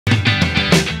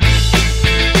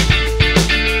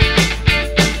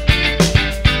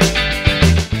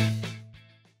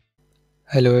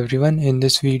Hello everyone, in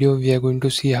this video we are going to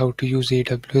see how to use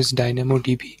AWS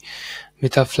DynamoDB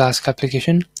with a Flask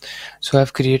application. So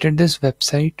I've created this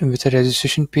website with a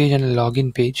registration page and a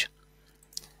login page.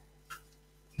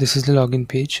 This is the login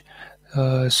page.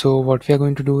 So what we are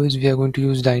going to do is we are going to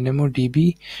use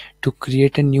DynamoDB to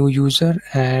create a new user,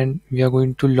 and we are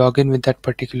going to log in with that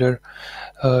particular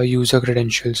user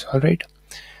credentials. Alright,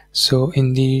 so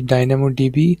in the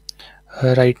DynamoDB,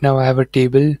 right now I have a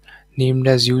table named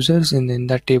as users, and in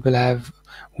that table I have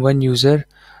one user,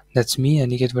 that's me,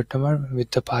 Aniket Vattamar,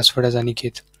 with the password as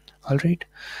Aniket. Alright,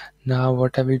 now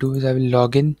what I will do is I will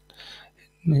log in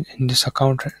this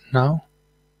account now.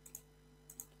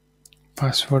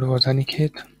 Password was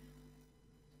Aniket.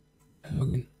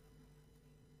 Login.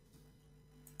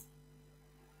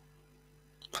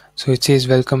 So it says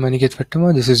welcome Aniket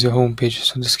Vattamar, this is your home page.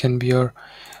 So this can be your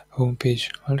home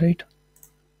page. Alright,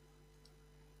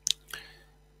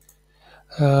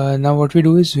 now what we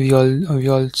do is we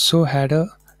also had a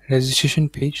registration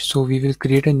page, so we will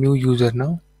create a new user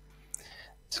now.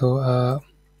 So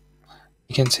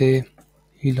you can say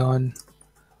Elon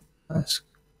Musk,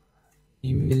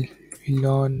 email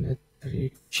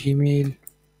elon@gmail,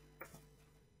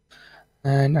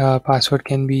 and password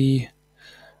can be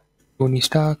Tony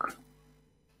Stark.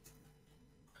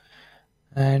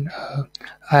 And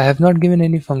I have not given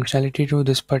any functionality to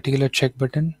this particular check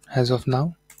button as of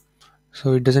now,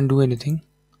 so it doesn't do anything.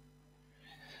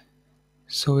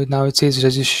 So now it says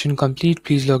registration complete,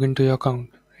 please log into your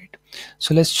account. Right,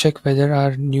 so let's check whether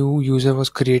our new user was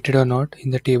created or not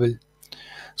in the table.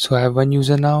 So I have one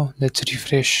user now. Let's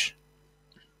refresh.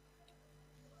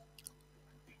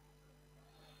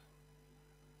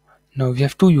 Now we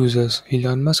have two users,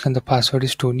 Elon Musk, and the password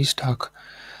is Tony Stark.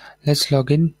 Let's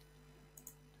log in.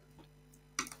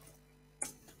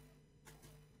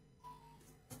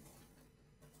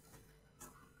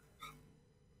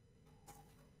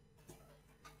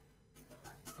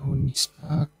 Tony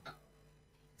Stark.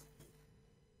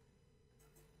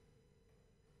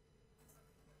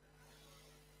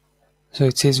 So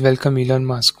it says welcome Elon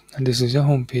Musk, and this is your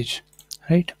home page,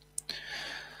 right?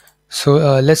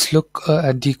 So let's look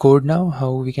at the code now,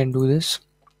 how we can do this.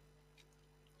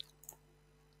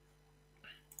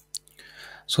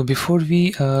 So before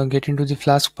we get into the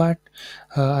Flask part,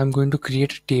 I'm going to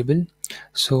create a table.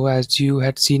 So as you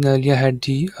had seen earlier, I had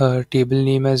the table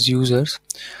name as users.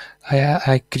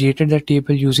 I created that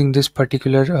table using this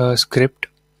particular script.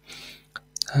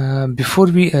 Before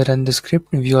we run the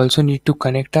script, we also need to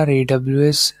connect our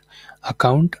AWS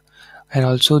account and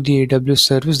also the AWS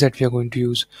service that we are going to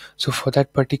use. So for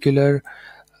that particular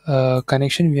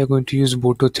connection, we are going to use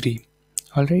Boto3.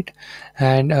 Alright,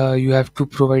 and you have to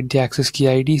provide the access key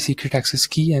ID, secret access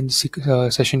key, and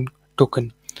session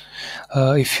token.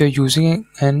 If you're using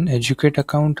an educate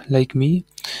account like me,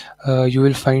 you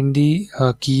will find the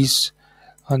keys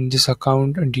on this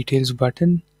account details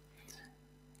button.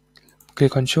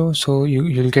 Click on show, so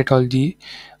you'll get all the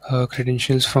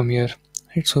credentials from here.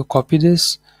 Right, so copy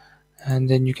this and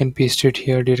then you can paste it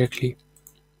here directly.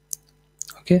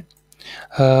 Okay,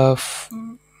 I'm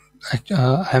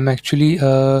actually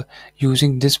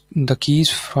using the keys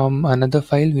from another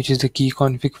file, which is the key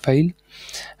config file,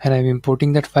 and I'm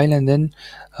importing that file, and then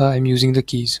I'm using the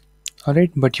keys.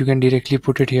 Alright, but you can directly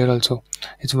put it here also,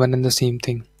 it's one and the same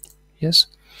thing. Yes,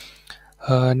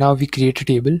 now we create a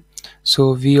table.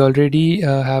 So we already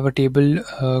have a table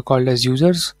called as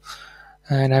users,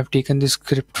 and I've taken this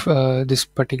script, this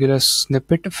particular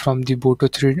snippet from the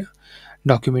Boto3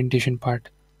 documentation part.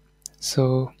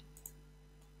 So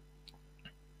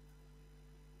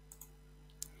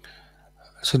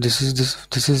this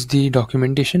is the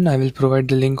documentation. I will provide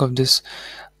the link of this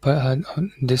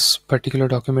particular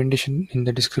documentation in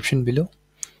the description below.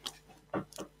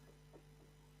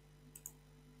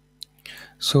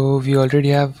 So we already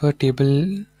have a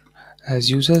table as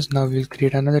users. Now we'll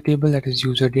create another table, that is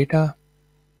user data.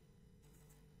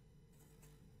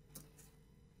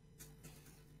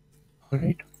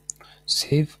 Alright,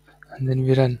 save, and then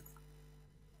we run.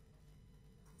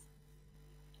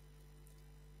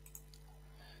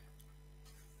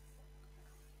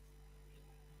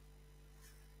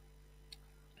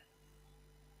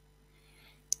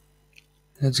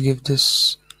 Let's give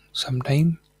this some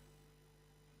time.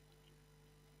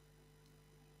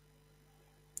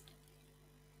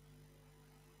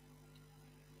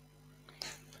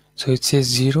 So it says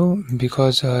 0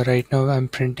 because right now I'm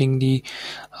printing the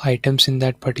items in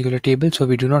that particular table, so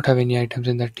we do not have any items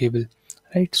in that table,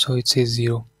 right? So it says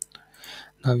 0.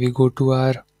 Now we go to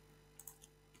our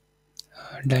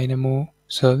Dynamo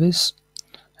service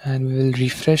and we will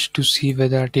refresh to see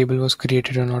whether our table was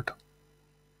created or not.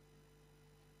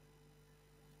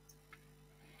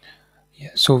 Yeah,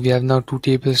 so we have now two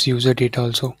tables, user data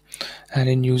also, and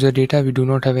in user data we do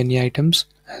not have any items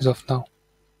as of now.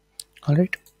 All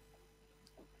right,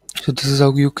 so this is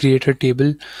how you create a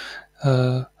table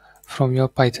uh, from your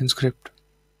Python script.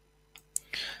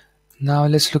 Now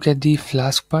let's look at the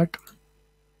Flask part.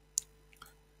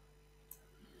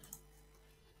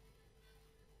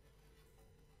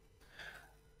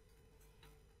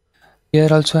 Here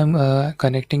also I'm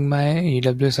connecting my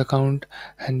AWS account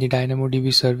and the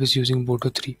DynamoDB service using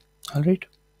Boto3. All right,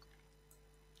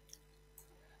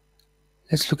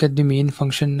 let's look at the main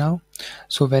function now.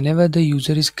 So whenever the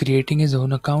user is creating his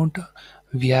own account,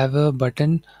 we have a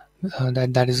button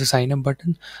that is a sign up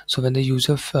button. So when the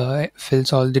user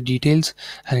fills all the details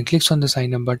and clicks on the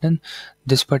sign up button,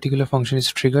 this particular function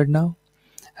is triggered now.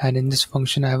 And in this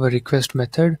function I have a request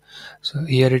method. So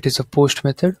here it is a post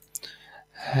method,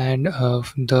 and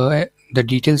the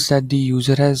details that the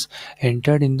user has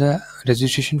entered in the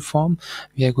registration form,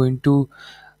 we are going to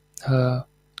uh,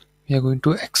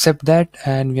 accept that,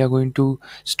 and we are going to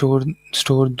store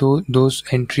those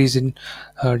entries in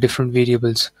different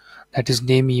variables, that is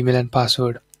name, email and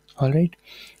password. All right,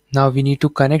 now we need to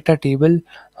connect a table.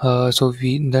 So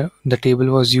the table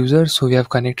was user, so we have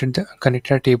connected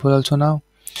a table also. Now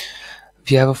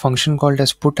we have a function called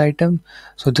as put item.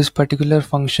 So this particular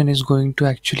function is going to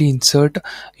actually insert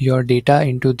your data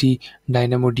into the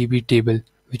DynamoDB table,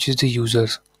 which is the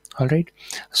users. All right,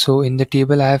 so in the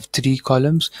table I have three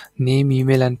columns: name,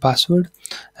 email and password,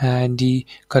 and the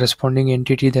corresponding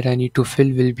entity that I need to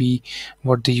fill will be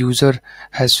what the user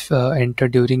has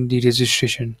entered during the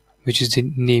registration, which is the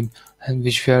name, and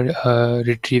which we are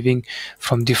retrieving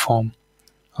from the form.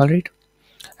 All right,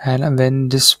 and when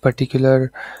this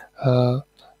particular uh,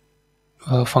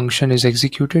 function is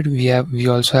executed, we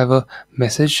also have a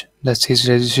message that says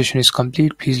registration is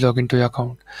complete, please log into your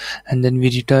account, and then we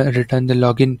return the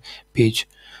login page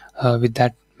with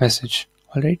that message.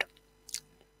 All right,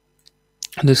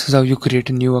 this is how you create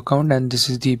a new account, and this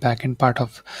is the backend part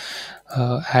of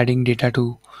adding data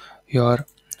to your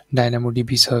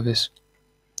DynamoDB service.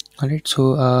 All right,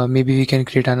 so maybe we can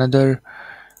create another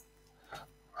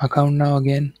account now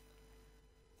again.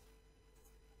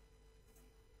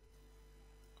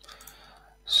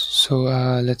 So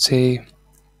let's say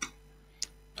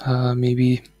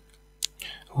maybe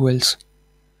who else?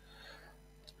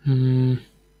 Hmm.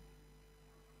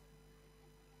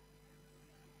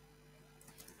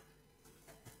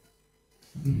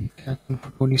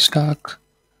 Tony Stark,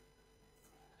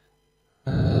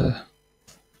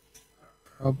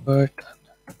 Robert,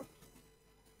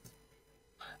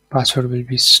 password will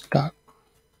be Stark,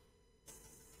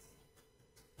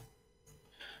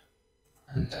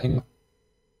 and sign up.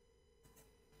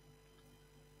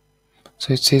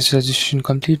 So it says registration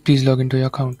complete, please log into your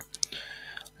account.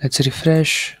 Let's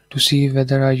refresh to see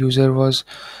whether our user was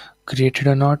created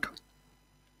or not.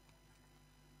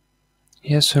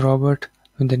 Yes, Robert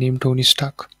with the name Tony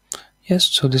Stark. Yes,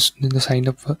 so the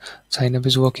sign up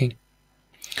is working.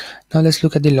 Now let's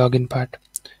look at the login part.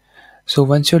 So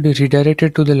once you're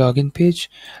redirected to the login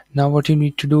page, now what you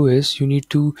need to do is you need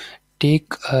to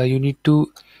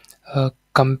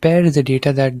compare the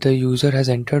data that the user has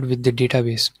entered with the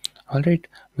database. All right,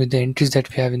 with the entries that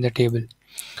we have in the table.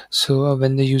 So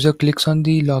when the user clicks on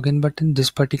the login button, this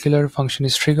particular function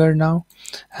is triggered now,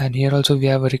 and here also we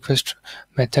have a request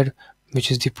method,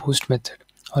 which is the post method.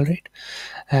 All right,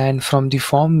 and from the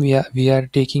form we are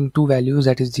taking two values,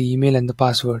 that is the email and the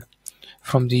password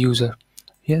from the user.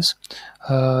 Yes,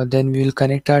 then we will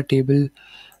connect our table,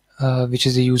 which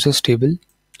is the users table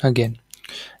again.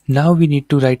 Now we need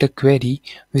to write a query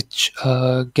which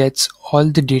gets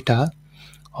all the data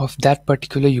of that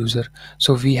particular user.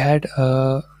 So we had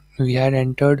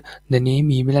entered the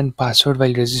name, email and password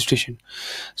while registration.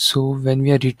 So when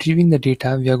we are retrieving the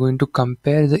data, we are going to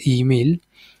compare the email,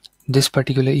 this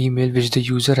particular email which the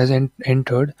user has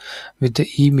entered, with the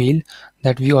email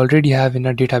that we already have in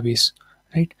our database,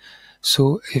 right?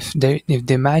 So if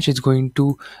they match, it's going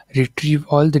to retrieve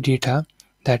all the data,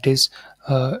 that is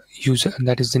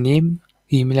that is the name,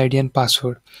 email ID and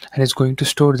password, and it's going to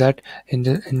store that in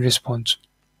response.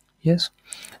 Yes,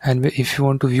 and if you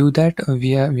want to view that,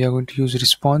 we are going to use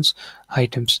response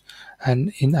items,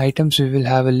 and in items we will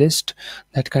have a list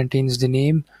that contains the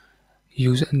name,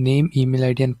 user name, email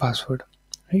ID and password,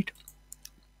 right?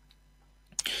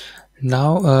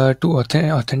 Now to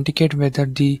authenticate whether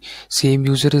the same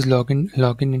user is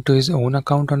login into his own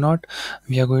account or not,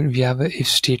 we have a if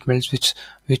statements which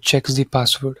checks the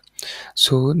password.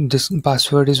 So this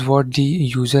password is what the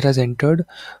user has entered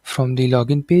from the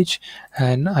login page,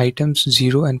 and items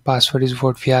 0 and password is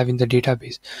what we have in the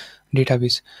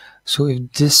database. So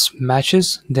if this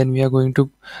matches, then we are going to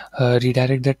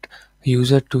redirect that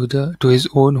user to his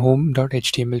own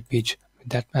home.html page with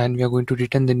that, and we are going to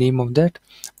return the name of that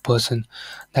person.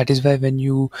 That is why when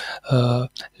you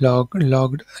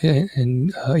logged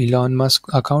in Elon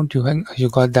Musk account, you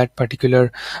got that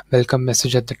particular welcome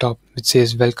message at the top which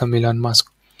says welcome Elon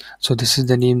Musk. So this is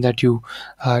the name that you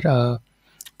are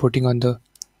putting on the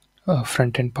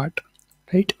front end part,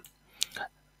 right?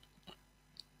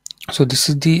 So this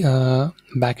is the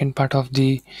backend part of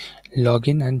the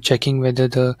login and checking whether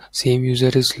the same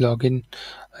user is login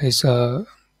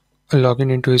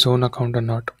into his own account or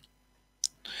not.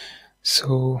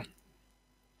 So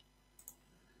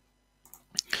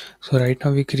right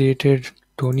now we created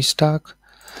Tony Stark.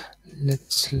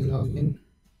 Let's log in.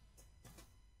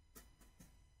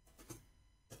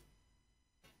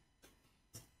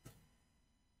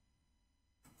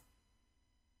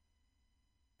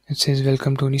 It says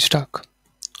welcome Tony Stark.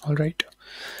 All right.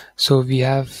 So we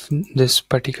have this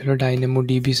particular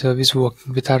DynamoDB service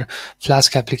working with our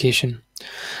Flask application.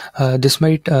 This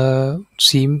might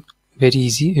seem very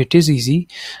easy. It is easy,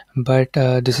 but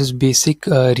this is basic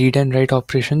read and write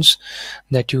operations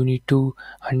that you need to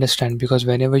understand, because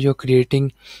whenever you're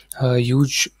creating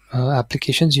huge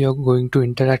applications, you're going to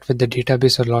interact with the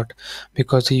database a lot,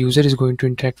 because the user is going to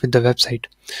interact with the website.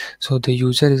 So the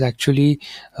user is actually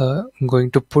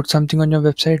going to put something on your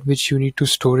website which you need to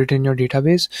store it in your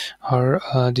database, or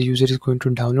the user is going to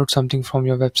download something from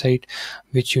your website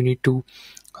which you need to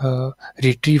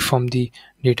retrieve from the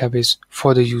database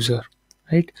for the user,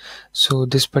 right? So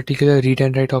this particular read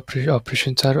and write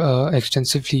operations are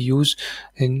extensively used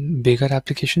in bigger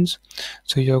applications.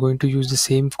 So you're going to use the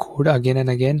same code again and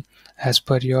again as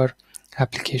per your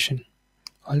application.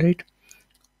 All right.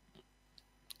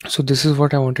 So this is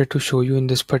what I wanted to show you in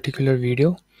this particular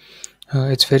video.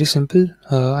 It's very simple.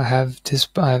 I have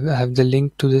the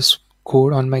link to this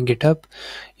code on my GitHub.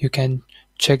 You can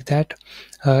check that.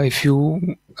 If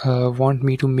you want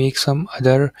me to make some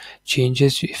other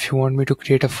changes, if you want me to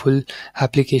create a full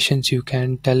applications, you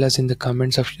can tell us in the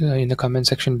in the comment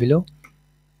section below.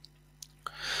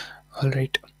 All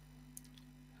right,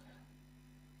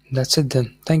 that's it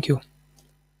then. Thank you.